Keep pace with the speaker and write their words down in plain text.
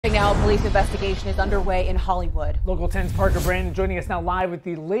now, a police investigation is underway in Hollywood. Local 10's Parker Brandon joining us now live with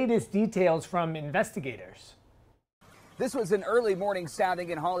the latest details from investigators. This was an early morning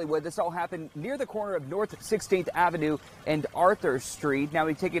stabbing in Hollywood. This all happened near the corner of North 16th Avenue and Arthur Street. Now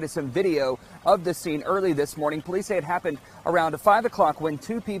we've taken some video of the scene early this morning. Police say it happened around 5 o'clock when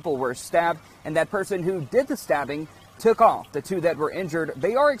two people were stabbed, and that person who did the stabbing took off. The two that were injured,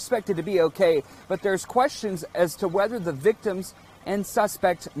 they are expected to be okay, but there's questions as to whether the victims and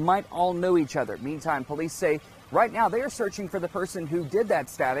suspect might all know each other. Meantime, police say right now they are searching for the person who did that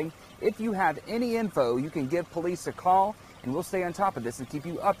stabbing. If you have any info, you can give police a call, and we'll stay on top of this and keep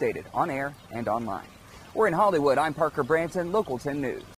you updated on air and online. We're in Hollywood. I'm Parker Branton, Local 10 News.